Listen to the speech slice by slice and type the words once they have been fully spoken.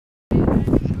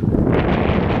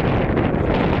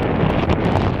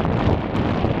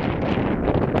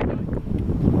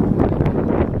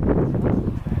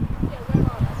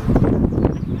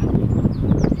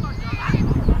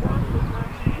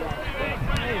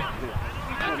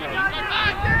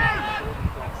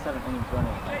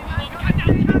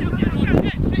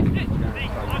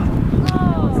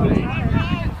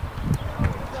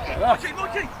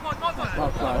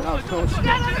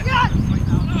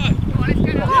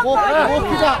Walk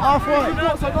it out halfway.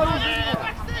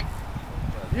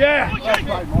 Yeah.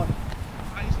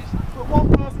 Put one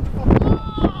person to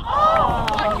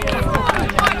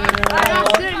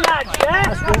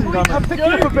I'm picking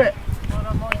up a bit.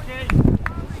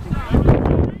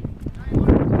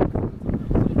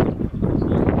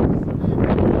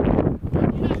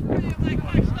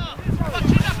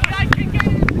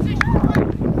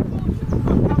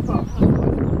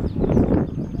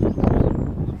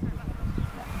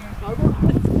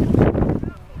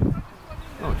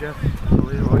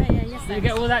 Did you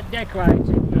get all that decorated?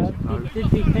 Did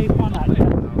he keep on that?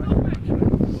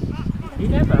 He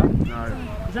never? No.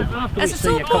 Is that after That's a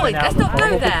sore point, let's not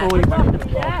go there.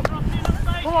 Yeah.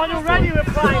 Come on, already we're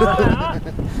playing like that.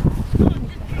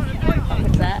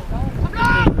 What's that?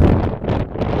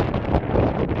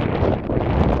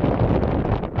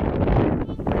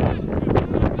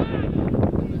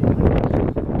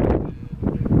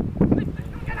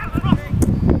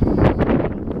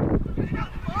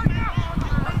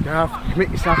 You have to commit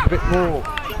yourself a bit more.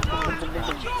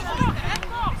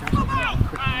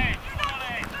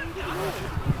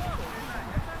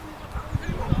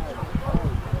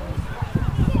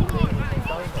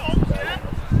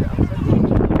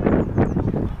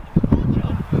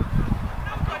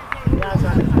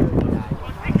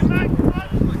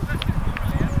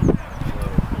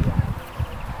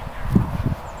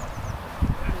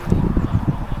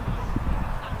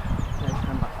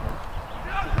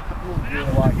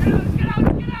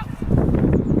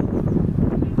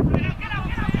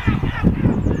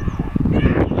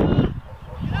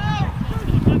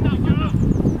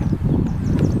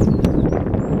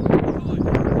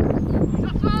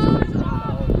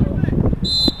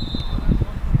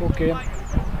 Okay.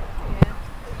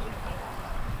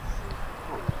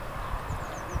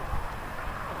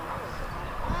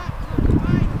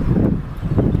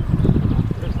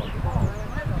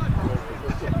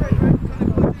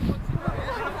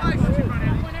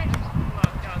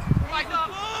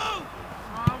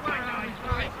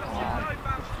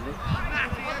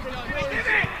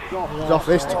 He's off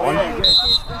this time.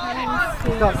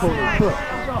 Can't call him foot.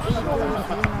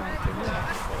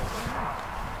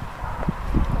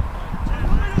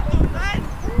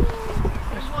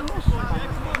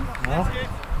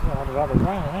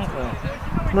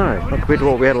 No, not compared to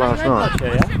what we had last night.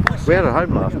 We had it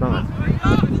home last night.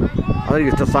 I think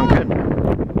it's just sunk in.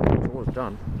 It's almost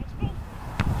done.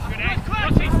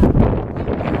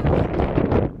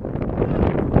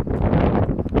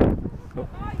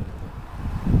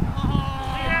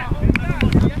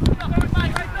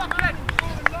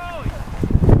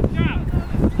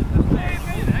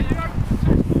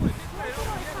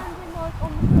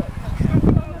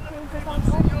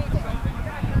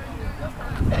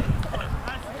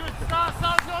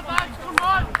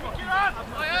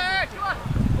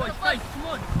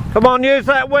 Come on, use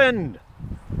that wind!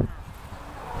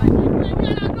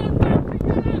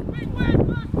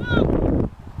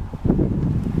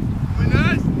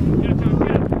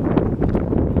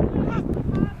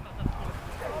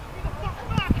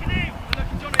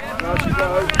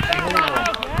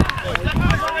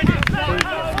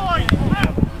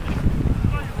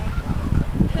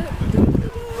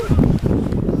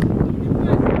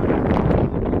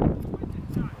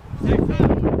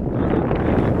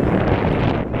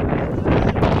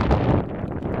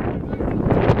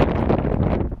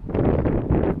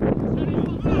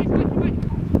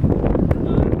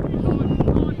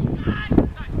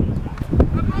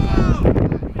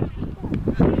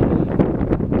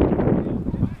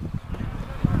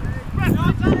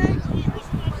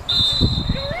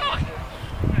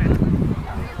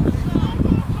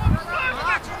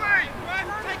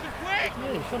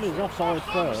 Somebody's offside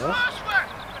first.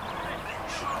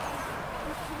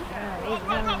 Yeah, he's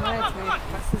running words with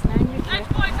what's his name?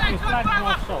 He's flagging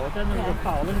offside, then there's a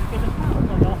foul, and he's going to foul on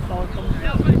the offside comes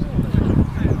down.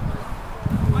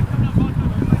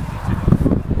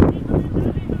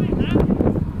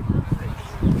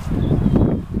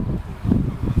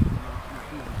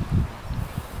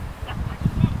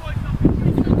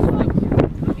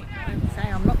 Say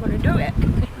I'm not going to do it.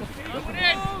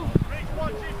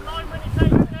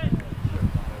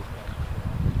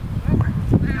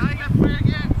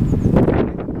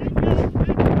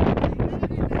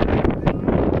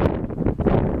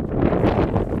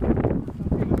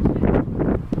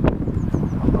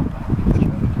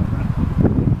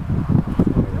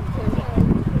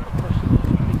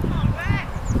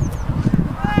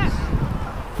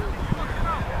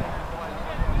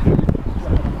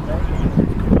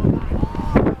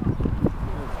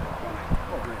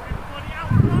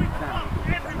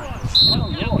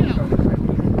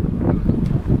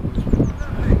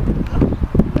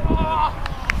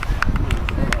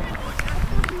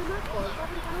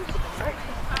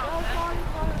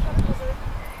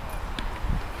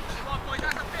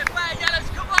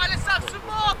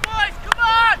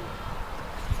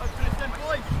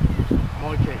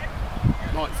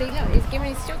 See, look,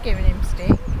 he's still giving him stick.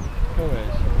 Who is?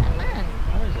 That man.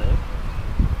 How is it?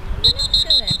 Look to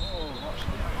him.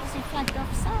 Is he flagged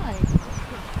offside?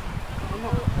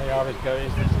 They always go,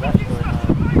 is this left going on?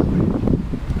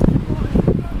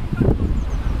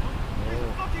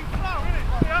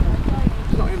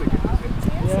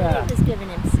 Yeah. He's giving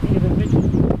him stick. Give him Mitchell.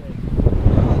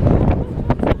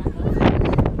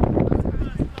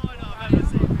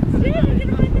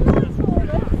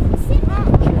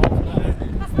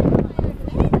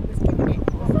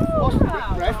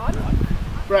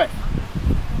 Ref.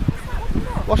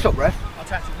 What's up, ref? I'll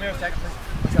touch it. Mirror tag, please.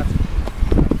 I'll touch it.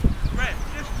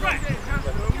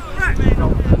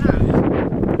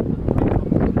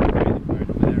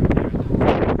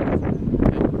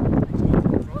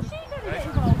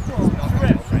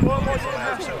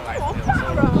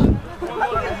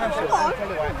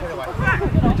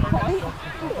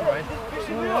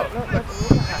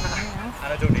 And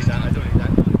I don't need that. I don't need that.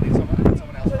 I need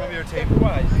someone else from your team.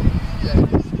 Right. Yeah.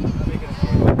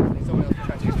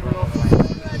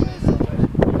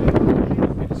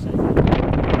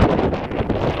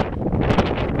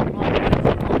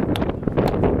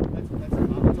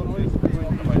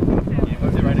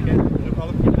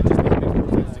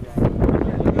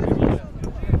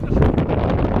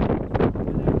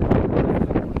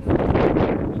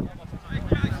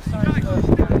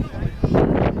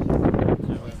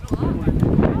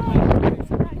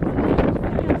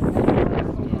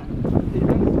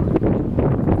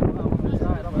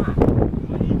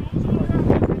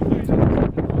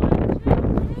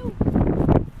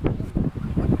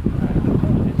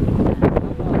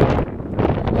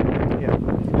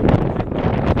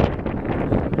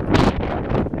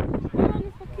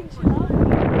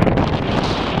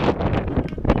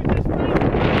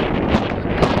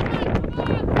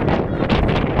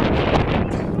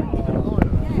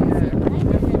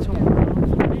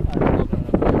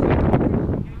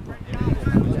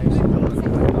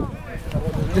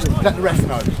 Just let the ref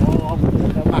know.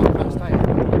 Matt's staying.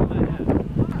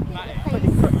 Pretty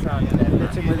quick round there.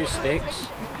 Hit him with his sticks.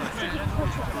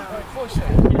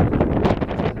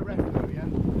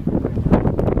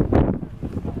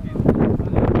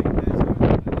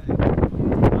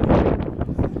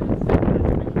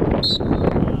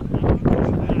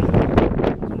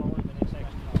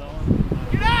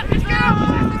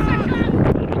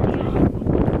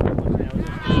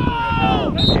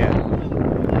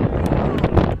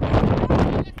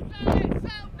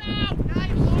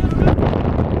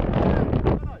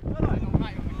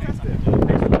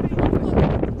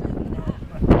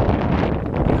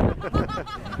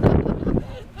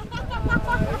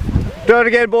 Do it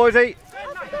again, boysy.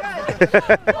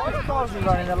 How's he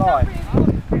running the line?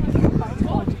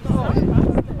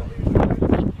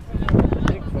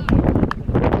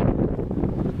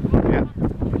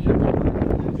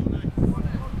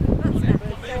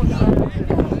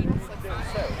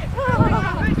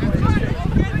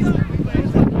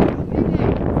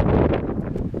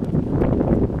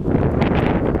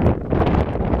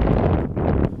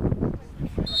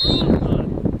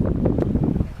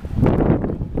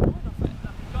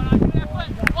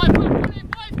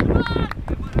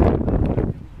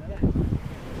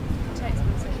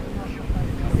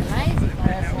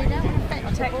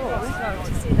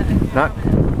 No.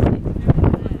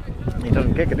 He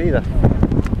doesn't kick it either.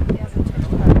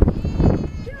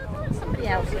 Somebody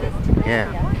else is. Yeah.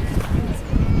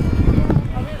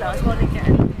 I realised I didn't get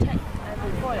a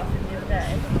reply off him the other day.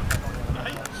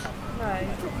 No,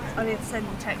 I didn't send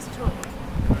him text at all.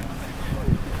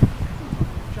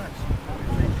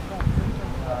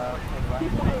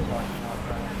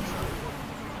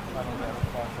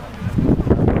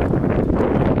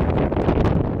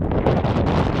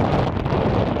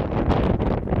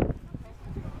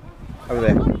 Over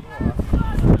there.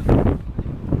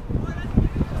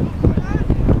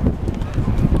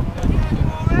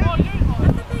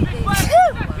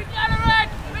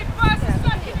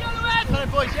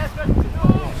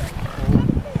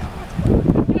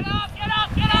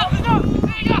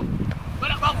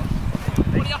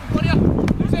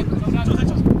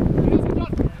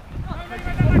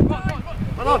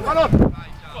 Come on, come on!